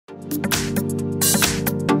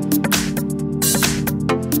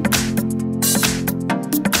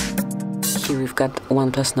got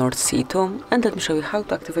OnePlus Nord CE2, and let me show you how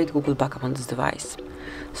to activate Google Backup on this device.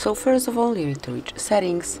 So first of all, you need to reach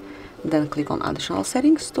Settings, then click on Additional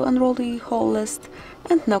Settings to enroll the whole list,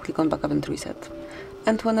 and now click on Backup and Reset.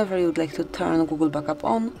 And whenever you would like to turn Google Backup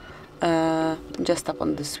on, just tap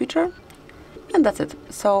on the switcher, and that's it.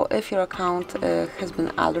 So if your account has been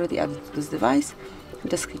already added to this device,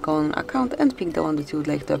 just click on Account and pick the one that you would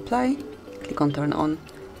like to apply, click on Turn On,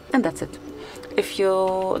 and that's it. If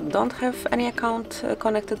you don't have any account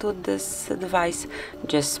connected with this device,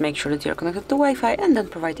 just make sure that you're connected to Wi-Fi and then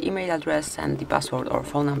provide email address and the password or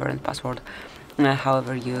phone number and password,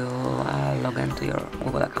 however you log into your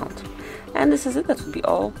Google account. And this is it, that would be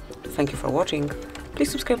all. Thank you for watching.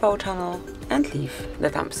 Please subscribe our channel and leave the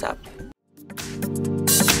thumbs up.